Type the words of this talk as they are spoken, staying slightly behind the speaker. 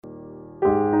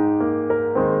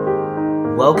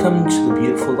Welcome to the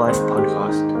Beautiful Life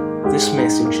podcast. This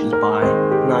message is by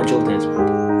Nigel Desmond.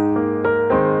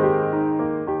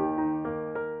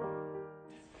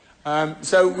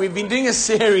 So we've been doing a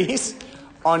series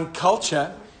on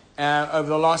culture over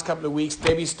the last couple of weeks.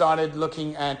 Debbie started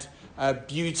looking at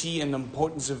beauty and the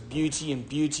importance of beauty and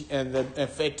the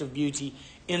effect of beauty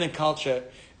in a culture.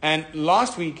 And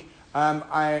last week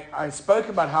I spoke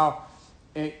about how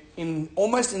in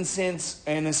a sense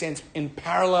in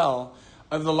parallel,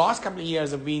 over the last couple of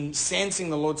years I've been sensing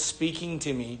the Lord speaking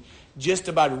to me just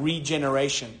about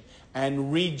regeneration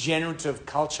and regenerative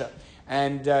culture.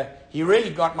 And he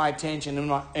really got my attention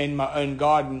in my own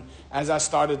garden as I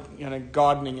started,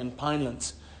 gardening in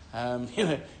Pinelands.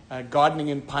 Gardening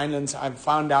in Pinelands, I've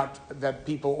found out that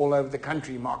people all over the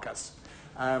country mock us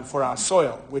for our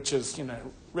soil, which is,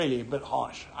 really a bit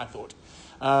harsh, I thought,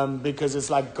 because it's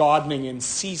like gardening in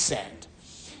sea sand.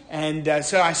 And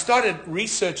so I started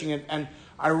researching it, and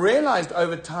I realized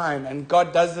over time, and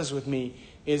God does this with me,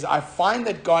 is I find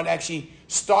that God actually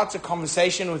starts a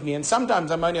conversation with me, and sometimes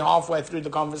I'm only halfway through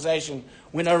the conversation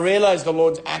when I realize the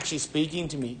Lord's actually speaking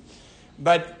to me.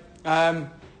 But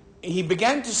he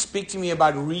began to speak to me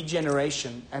about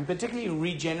regeneration, and particularly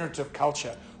regenerative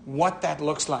culture, what that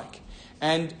looks like.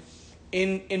 And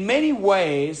in many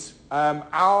ways,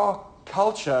 our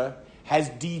culture has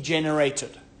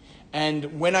degenerated.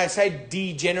 And when I say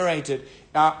degenerated,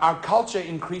 our culture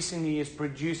increasingly is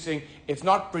it's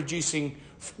not producing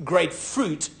great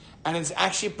fruit, and it's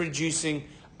actually producing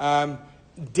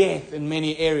death in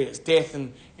many areas. Death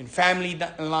in family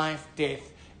life,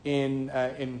 death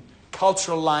in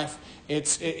cultural life.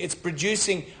 It's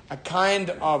producing a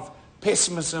kind of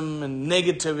pessimism and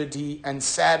negativity and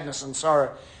sadness and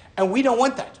sorrow. And we don't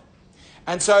want that.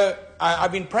 And so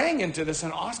I've been praying into this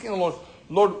and asking the Lord,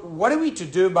 what are we to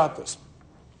do about this?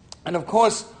 And of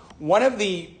course, one of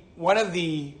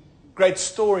the great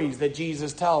stories that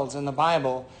Jesus tells in the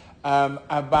Bible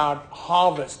about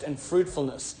harvest and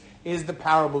fruitfulness is the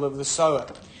parable of the sower.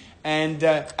 And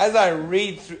as I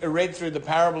read through the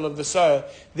parable of the sower,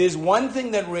 there's one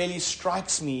thing that really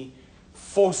strikes me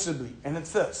forcibly, and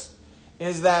it's this,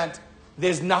 is that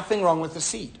there's nothing wrong with the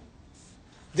seed.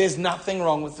 There's nothing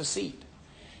wrong with the seed.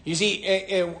 You see,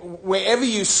 wherever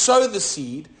you sow the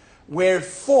seed, where it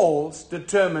falls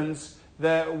determines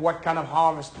what kind of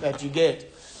harvest that you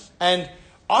get. And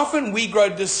often we grow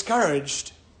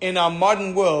discouraged in our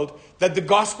modern world that the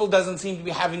gospel doesn't seem to be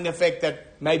having the effect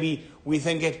that maybe we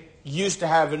think it used to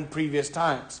have in previous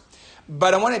times.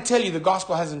 But I want to tell you, the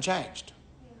gospel hasn't changed.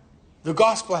 The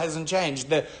gospel hasn't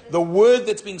changed. The word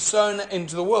that's being sown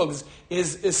into the world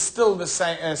is still the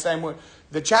same word.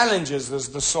 The challenge is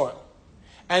the soil.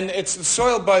 And it's the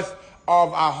soil both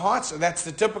of our hearts. That's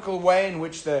the typical way in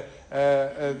which the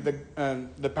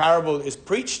parable is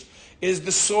preached, is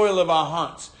the soil of our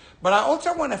hearts. But I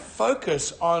also want to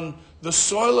focus on the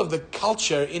soil of the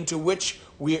culture into which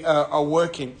we are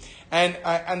working. And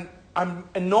I'm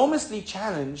enormously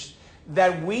challenged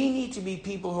that we need to be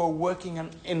people who are working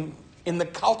in the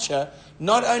culture,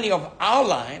 not only of our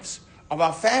lives, of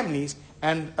our families,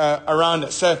 and around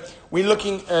us. So we're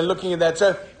looking at that.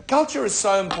 So culture is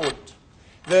so important.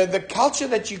 The culture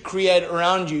that you create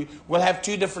around you will have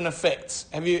two different effects.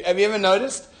 Have you ever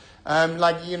noticed?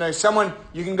 Someone,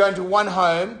 you can go into one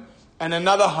home and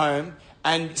another home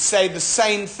and say the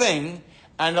same thing,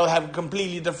 and it'll have a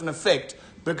completely different effect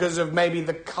because of maybe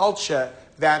the culture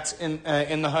that's in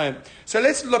the home. So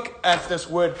let's look at this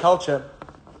word culture.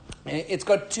 It's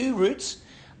got two roots.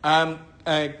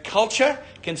 Culture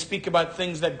can speak about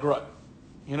things that grow.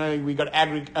 We got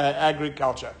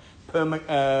agriculture,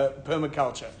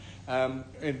 permaculture.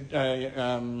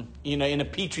 In a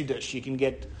petri dish, you can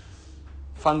get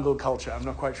fungal culture. I'm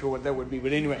not quite sure what that would be,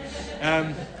 but anyway,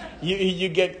 you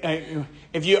get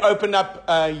if you open up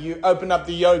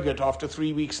the yogurt after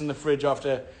 3 weeks in the fridge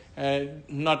after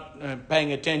not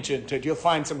paying attention to it, you'll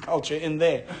find some culture in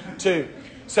there too.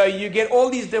 So you get all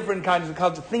these different kinds of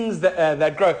culture, things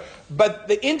that grow. But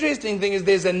the interesting thing is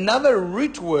there's another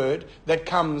root word that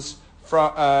comes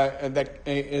from that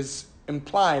is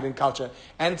implied in culture,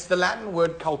 and it's the Latin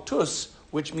word cultus,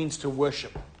 which means to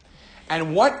worship.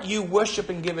 And what you worship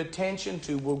and give attention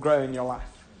to will grow in your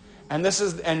life. And this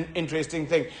is an interesting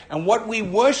thing. And what we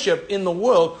worship in the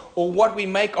world, or what we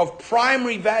make of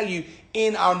primary value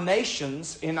in our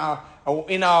nations, in our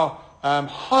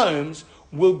homes,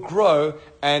 will grow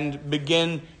and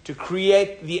begin to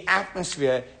create the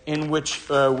atmosphere in which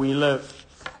we live.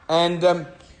 And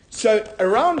so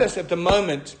around us at the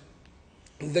moment,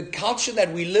 the culture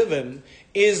that we live in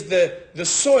is the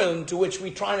soil into which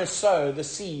we're trying to sow the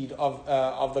seed of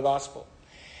the gospel.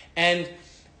 And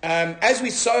as we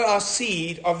sow our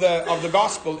seed of the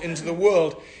gospel into the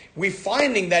world, we're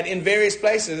finding that in various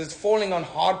places it's falling on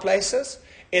hard places,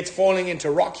 it's falling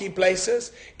into rocky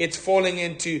places, it's falling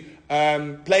into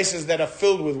places that are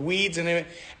filled with weeds and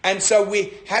everything. And so we're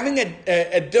having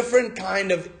a different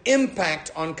kind of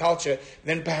impact on culture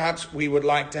than perhaps we would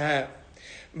like to have.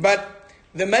 But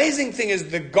the amazing thing is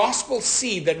the gospel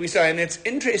seed that we sow, and it's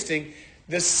interesting,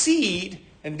 the seed,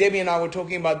 and Debbie and I were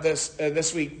talking about this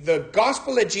this week, the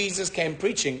gospel that Jesus came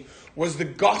preaching was the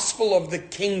gospel of the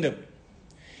kingdom.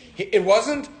 It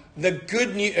wasn't the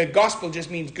good news. Gospel just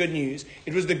means good news.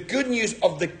 It was the good news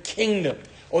of the kingdom,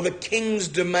 or the king's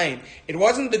domain. It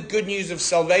wasn't the good news of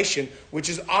salvation, which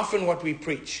is often what we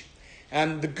preach.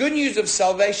 And the good news of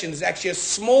salvation is actually a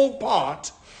small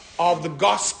part of the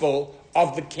gospel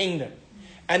of the kingdom.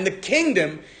 And the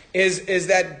kingdom is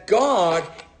that God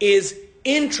is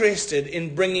interested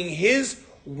in bringing His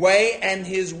way and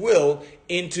His will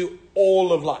into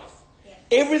all of life.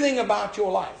 Everything about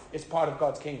your life is part of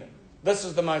God's kingdom. This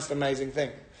is the most amazing thing.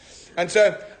 And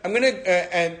so I'm going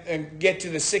to get to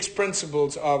the 6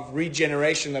 principles of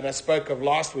regeneration that I spoke of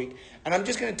last week. And I'm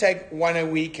just going to take one a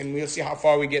week, and we'll see how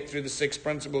far we get through the 6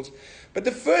 principles. But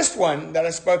the first one that I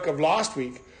spoke of last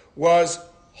week was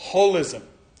holism.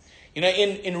 You know,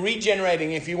 in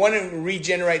regenerating, if you want to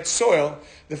regenerate soil,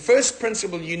 the first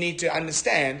principle you need to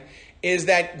understand is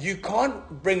that you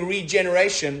can't bring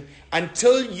regeneration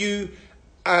until you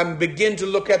begin to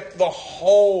look at the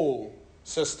whole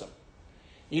system.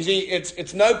 You see,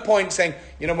 it's no point saying,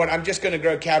 you know what, I'm just going to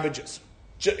grow cabbages.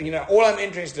 All I'm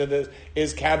interested in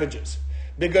is cabbages.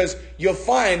 Because you'll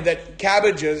find that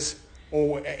cabbages,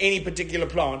 or any particular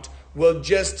plant, will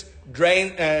just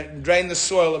drain the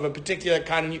soil of a particular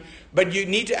kind of but you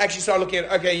need to actually start looking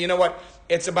at, okay, you know what?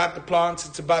 It's about the plants,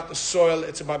 it's about the soil,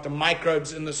 it's about the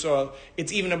microbes in the soil,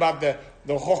 it's even about the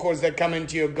hochos that come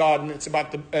into your garden, it's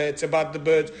about the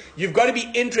birds. You've got to be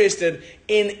interested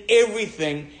in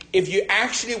everything if you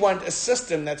actually want a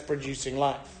system that's producing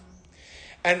life.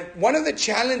 And one of the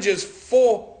challenges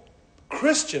for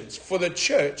Christians, for the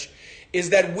church, is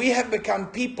that we have become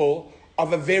people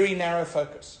of a very narrow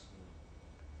focus.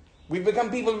 We've become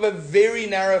people of a very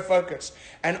narrow focus.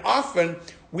 And often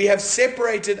we have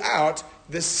separated out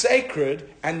the sacred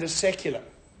and the secular.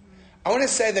 I want to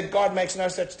say that God makes no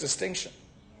such distinction.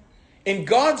 In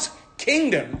God's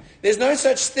kingdom, there's no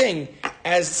such thing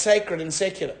as sacred and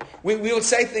secular. We will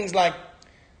say things like,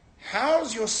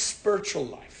 how's your spiritual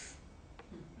life?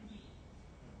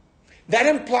 That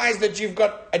implies that you've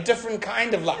got a different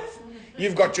kind of life.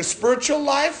 You've got your spiritual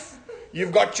life,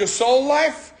 you've got your soul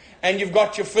life, and you've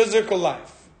got your physical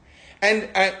life. And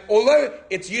although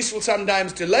it's useful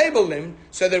sometimes to label them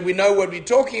so that we know what we're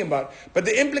talking about, but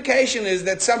the implication is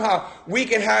that somehow we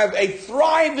can have a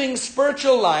thriving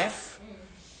spiritual life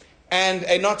and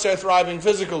a not so thriving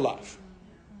physical life.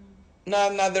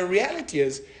 Now the reality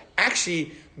is,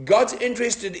 actually, God's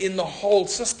interested in the whole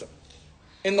system,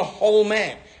 in the whole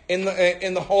man, in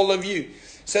the whole of you.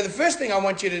 So the first thing I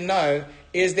want you to know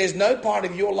is there's no part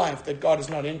of your life that God is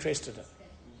not interested in.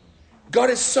 God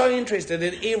is so interested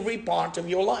in every part of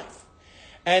your life.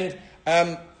 And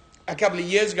a couple of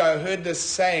years ago, I heard this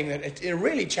saying that it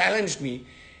really challenged me.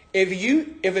 If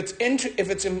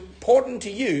it's important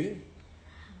to you,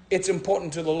 it's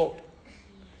important to the Lord.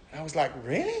 And I was like,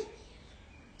 really?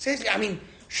 Seriously? I mean,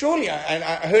 surely. And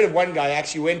I heard of one guy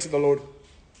actually went to the Lord.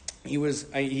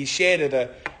 He shared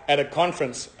at a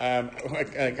conference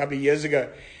a couple of years ago,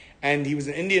 and he was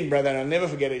an Indian brother, and I'll never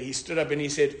forget it. He stood up and he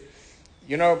said,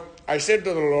 you know, I said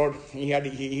to the Lord,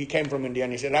 he came from India,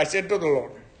 and he said, I said to the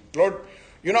Lord,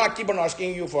 you know, I keep on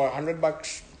asking you for $100,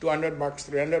 $200,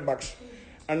 $300,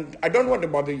 and I don't want to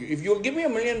bother you. If you'll give me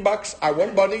 $1 million, I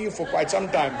won't bother you for quite some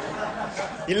time.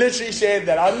 He literally said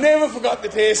that. I'll never forget the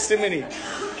testimony.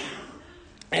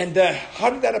 And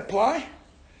how did that apply?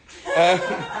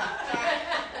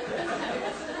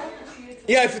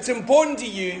 Yeah, if it's important to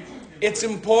you, it's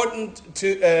important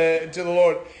to the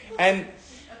Lord. And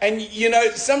you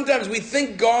know, sometimes we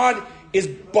think God is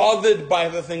bothered by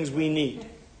the things we need.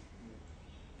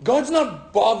 God's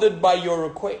not bothered by your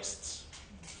requests.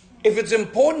 If it's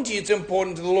important to you, it's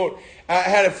important to the Lord. I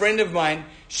had a friend of mine.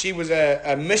 She was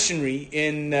a missionary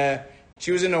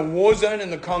she was in a war zone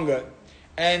in the Congo.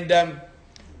 And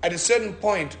at a certain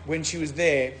point when she was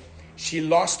there, she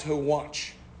lost her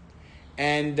watch.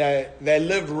 And they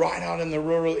lived right out in the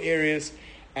rural areas.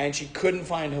 And she couldn't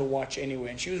find her watch anywhere.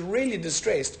 And she was really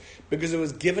distressed because it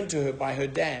was given to her by her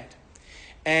dad.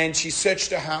 And she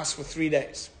searched her house for 3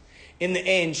 days. In the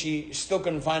end, she still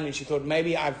couldn't find it. She thought,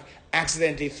 maybe I've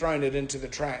accidentally thrown it into the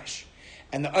trash.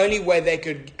 And the only way they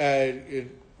could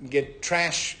get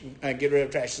rid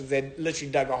of trash. So they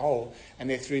literally dug a hole and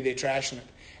they threw their trash in it.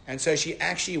 And so she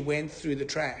actually went through the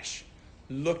trash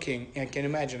looking, and can you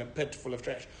imagine a pit full of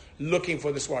trash, looking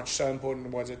for this watch, so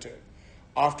important was it to her.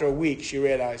 After a week, she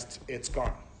realized it's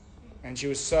gone. And she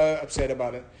was so upset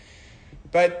about it.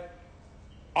 But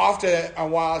after a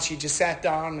while, she just sat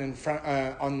down in front,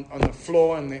 on the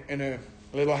floor in her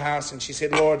little house, and she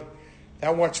said, Lord,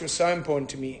 that watch was so important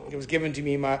to me. It was given to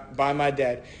me by my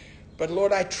dad. But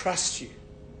Lord, I trust you.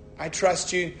 I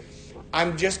trust you.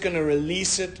 I'm just going to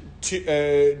release it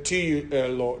to you,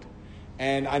 Lord.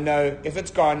 And I know if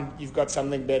it's gone, you've got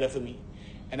something better for me.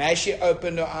 And as she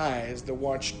opened her eyes, the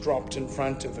watch dropped in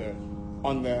front of her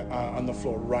on the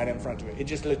floor, right in front of her. It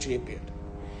just literally appeared.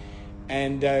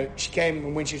 And she came,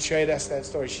 and when she showed us that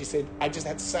story, she said, I just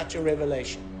had such a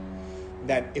revelation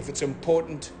that if it's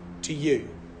important to you,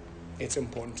 it's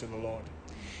important to the Lord.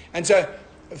 And so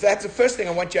that's the first thing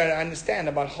I want you to understand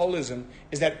about holism,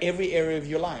 is that every area of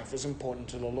your life is important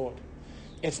to the Lord.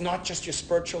 It's not just your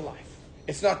spiritual life.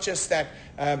 It's not just that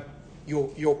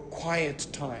your quiet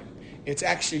time. It's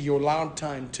actually your loud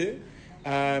time too.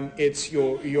 It's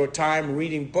your time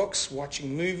reading books,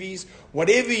 watching movies,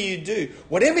 whatever you do,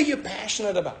 whatever you're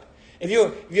passionate about. If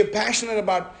you're passionate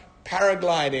about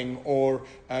paragliding or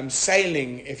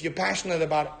sailing, if you're passionate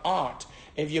about art,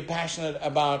 if you're passionate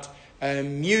about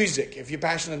music, if you're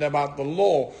passionate about the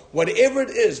law, whatever it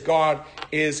is, God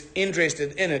is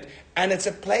interested in it. And it's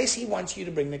a place He wants you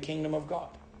to bring the kingdom of God,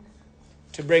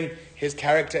 to bring His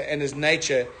character and His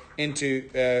nature into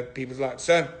people's lives.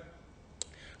 So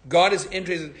God is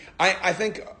interested. I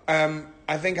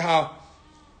think how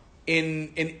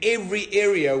in every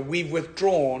area we've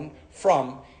withdrawn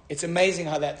from, it's amazing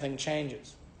how that thing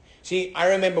changes. See, I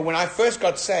remember when I first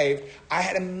got saved, I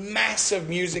had a massive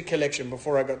music collection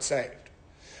before I got saved.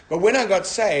 But when I got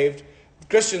saved,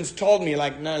 Christians told me,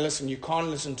 like, no, listen, you can't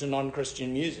listen to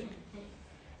non-Christian music.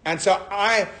 And so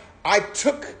I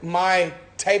took my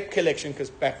tape collection,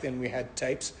 because back then we had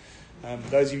tapes.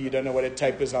 Those of you who don't know what a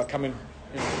tape is, I'll come and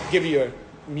give you a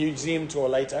museum tour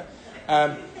later.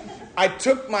 I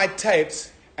took my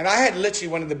tapes, and I had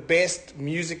literally one of the best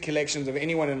music collections of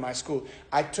anyone in my school.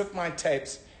 I took my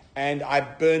tapes and I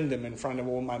burned them in front of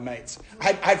all my mates.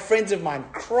 I had friends of mine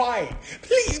crying,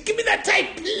 please give me that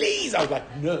tape, please. I was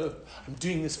like, no, I'm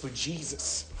doing this for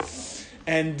Jesus.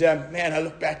 And man, I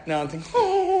look back now and think,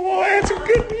 oh, that's some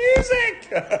good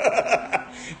music.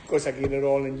 Of course, I get it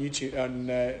all on YouTube,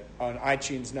 on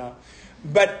iTunes now.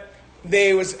 But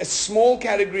there was a small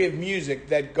category of music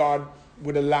that God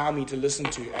would allow me to listen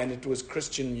to, and it was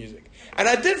Christian music. And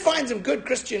I did find some good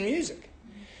Christian music.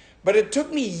 But it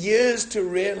took me years to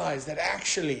realize that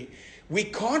actually we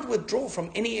can't withdraw from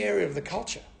any area of the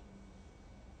culture.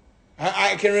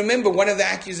 I can remember one of the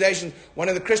accusations, one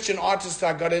of the Christian artists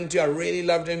I got into, I really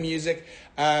loved her music.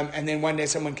 And then one day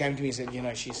someone came to me and said, you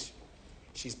know, she's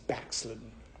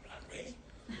backslidden. I'm like, really?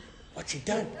 What's she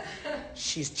done?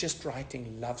 She's just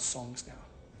writing love songs now.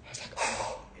 I was like,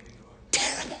 oh,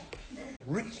 terrible.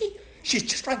 Really? She's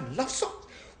just writing love songs?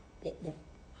 What?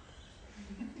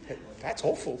 That's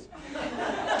awful.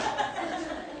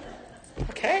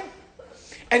 Okay.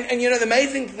 And you know, the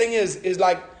amazing thing is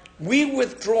like, we've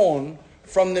withdrawn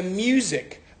from the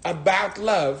music about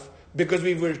love because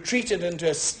we've retreated into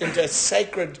a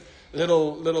sacred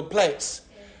little place.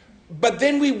 But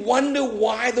then we wonder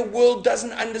why the world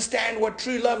doesn't understand what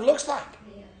true love looks like.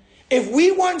 If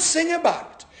we won't sing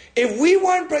about it, if we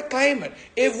won't proclaim it,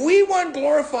 if we won't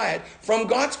glorify it from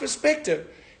God's perspective,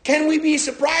 can we be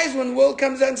surprised when the world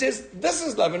comes out and says, this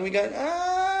is love? And we go,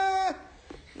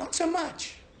 not so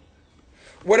much.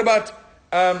 What about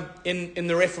in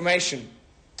the Reformation,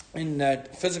 in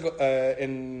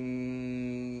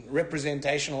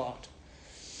representational art?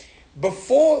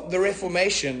 Before the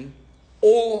Reformation,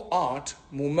 all art,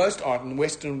 most art in the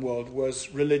Western world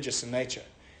was religious in nature.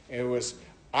 It was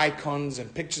icons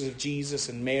and pictures of Jesus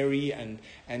and Mary and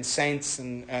saints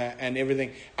and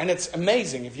everything. And it's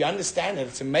amazing. If you understand it,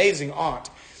 it's amazing art.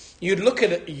 You'd look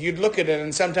at it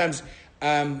and sometimes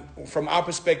from our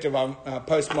perspective, our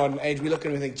postmodern age, we look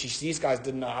at it and think, geez, these guys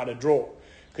didn't know how to draw.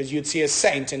 Because you'd see a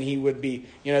saint and he would be,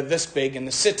 this big, and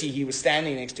the city he was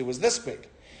standing next to was this big.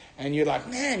 And you're like,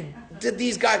 man, did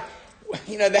these guys,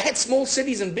 they had small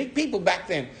cities and big people back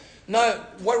then. No,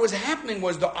 what was happening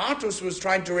was the artist was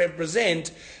trying to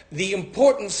represent the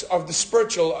importance of the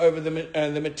spiritual over the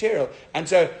material. And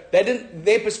so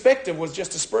their perspective was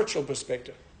just a spiritual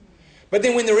perspective. But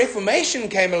then when the Reformation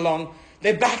came along,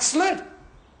 they backslid.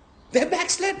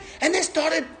 And they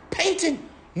started painting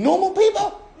normal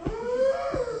people.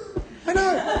 I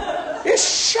know.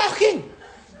 It's shocking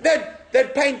that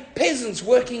They'd paint peasants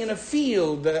working in a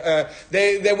field.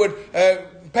 They would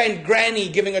paint granny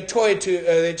giving a toy to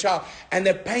their child. And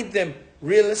they'd paint them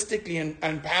realistically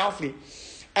and powerfully.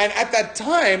 And at that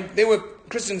time, there were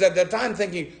Christians at that time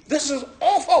thinking, this is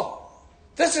awful.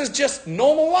 This is just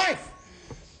normal life.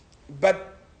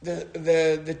 But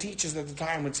the teachers at the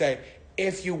time would say,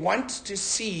 if you want to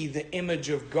see the image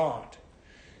of God,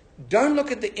 don't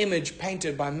look at the image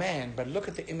painted by man, but look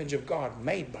at the image of God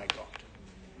made by God.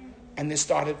 And they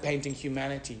started painting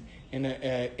humanity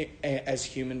as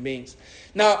human beings.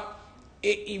 Now,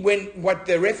 what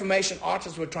the Reformation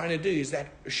artists were trying to do is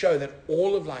show that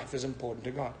all of life is important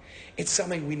to God. It's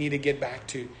something we need to get back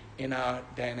to in our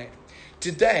day and age.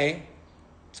 Today,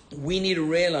 we need to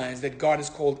realize that God has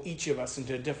called each of us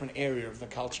into a different area of the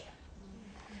culture.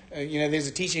 There's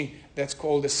a teaching that's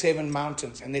called the 7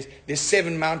 mountains, and there's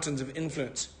 7 mountains of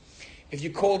influence. If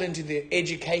you're called into the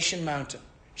education mountain,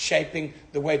 shaping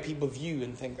the way people view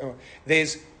and think,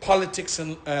 there's politics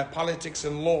and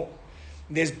law.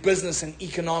 There's business and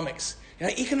economics.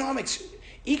 Economics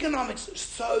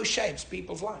so shapes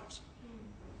people's lives.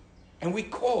 And we're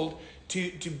called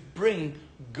to bring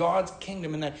God's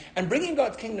kingdom in that. And bringing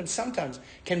God's kingdom sometimes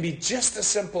can be just as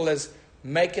simple as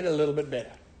make it a little bit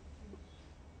better.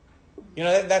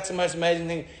 That's the most amazing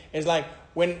thing. It's like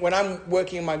when I'm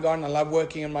working in my garden, I love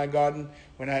working in my garden.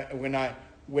 When I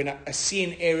see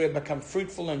an area become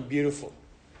fruitful and beautiful,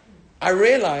 I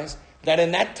realize that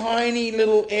in that tiny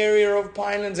little area of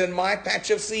pinelands and my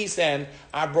patch of sea sand,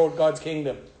 I brought God's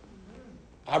kingdom.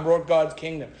 I brought God's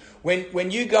kingdom.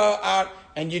 When you go out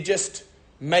and you're just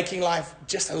making life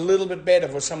just a little bit better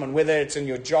for someone, whether it's in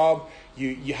your job,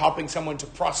 you're helping someone to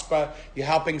prosper, you're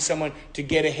helping someone to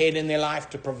get ahead in their life,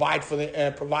 to provide for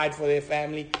their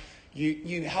family,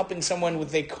 you're helping someone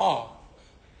with their car.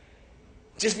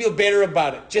 Just feel better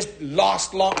about it. Just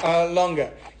last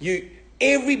longer.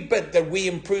 Every bit that we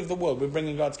improve the world, we're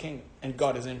bringing God's kingdom, and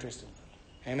God is interested.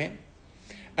 Amen.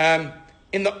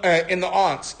 In the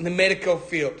arts, in the medical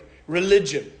field,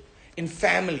 religion, in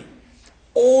family,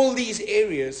 all these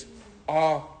areas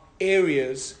are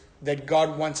areas that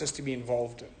God wants us to be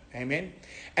involved in. Amen.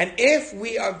 And if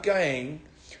we are going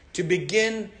to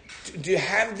begin to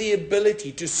have the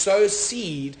ability to sow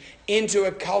seed into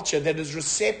a culture that is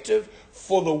receptive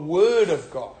for the Word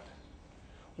of God,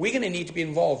 we're going to need to be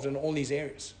involved in all these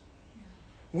areas.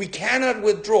 We cannot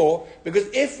withdraw, because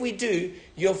if we do,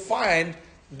 you'll find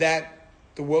that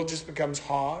the world just becomes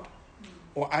hard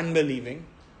or unbelieving,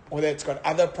 or that it's got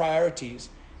other priorities.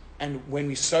 And when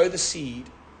we sow the seed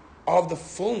of the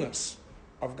fullness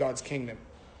of God's kingdom,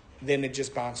 then it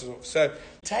just bounces off. So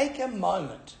take a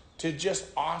moment to just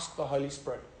ask the Holy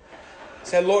Spirit.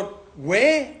 Say, Lord,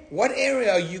 what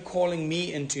area are you calling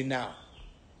me into now?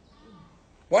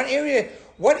 What area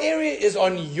is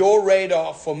on your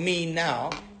radar for me now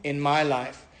in my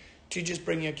life to just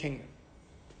bring your kingdom?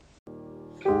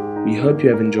 We hope you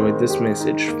have enjoyed this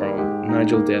message from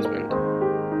Nigel Desmond.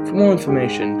 For more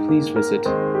information, please visit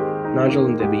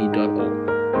nigelanddebbie.org.